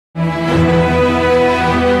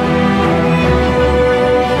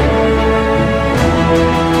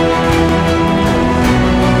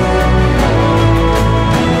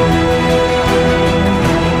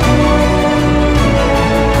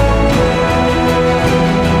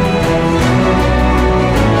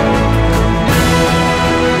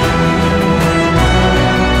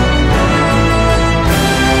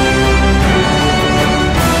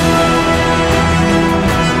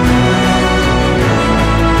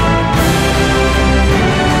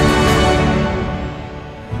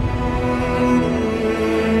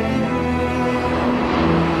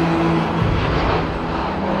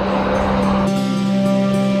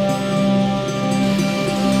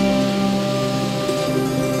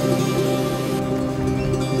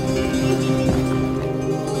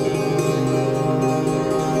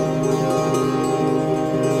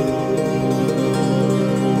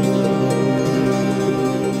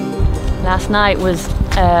night was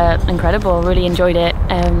incredible. I really enjoyed it.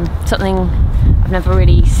 Something I've never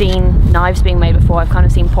really seen knives being made before. I've kind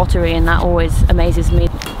of seen pottery, and that always amazes me.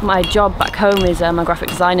 My job back home is I'm a graphic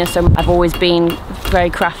designer, so I've always been very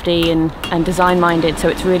crafty and design minded, so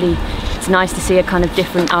it's nice to see a kind of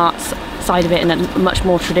different arts side of it, and a much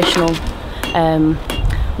more traditional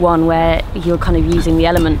one where you're kind of using the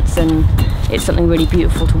elements, and it's something really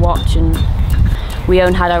beautiful to watch. And we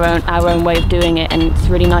had our own way of doing it, and it's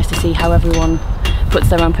really nice to see how everyone puts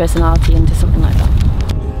their own personality into something like that.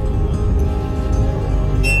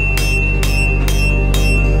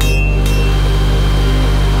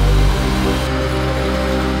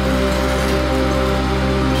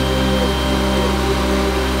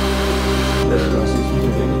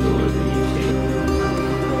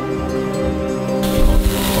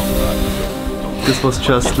 This was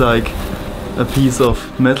just like a piece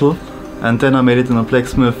of metal, and then I made it in a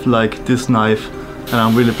blacksmith like this knife, and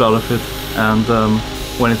I'm really proud of it. And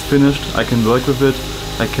when it's finished, I can work with it,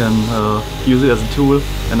 I can use it as a tool,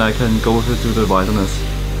 and I can go with it to the wilderness.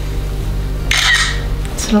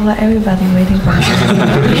 It's not like everybody waiting for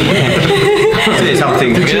Say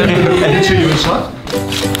something. Picture you in shot.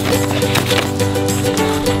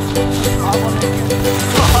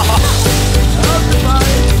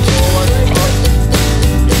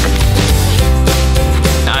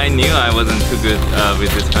 I knew I wasn't too good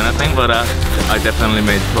with this kind of thing, but I definitely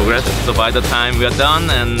made progress. So by the time we are done,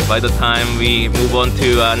 and by the time we move on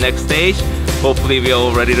to next stage, hopefully we are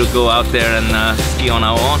all ready to go out there and ski on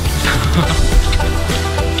our own.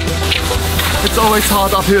 It's always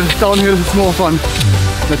hard uphill, downhill is more fun.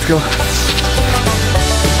 Let's go.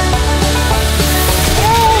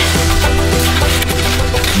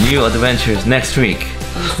 New adventures next week.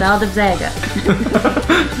 South of Zaga.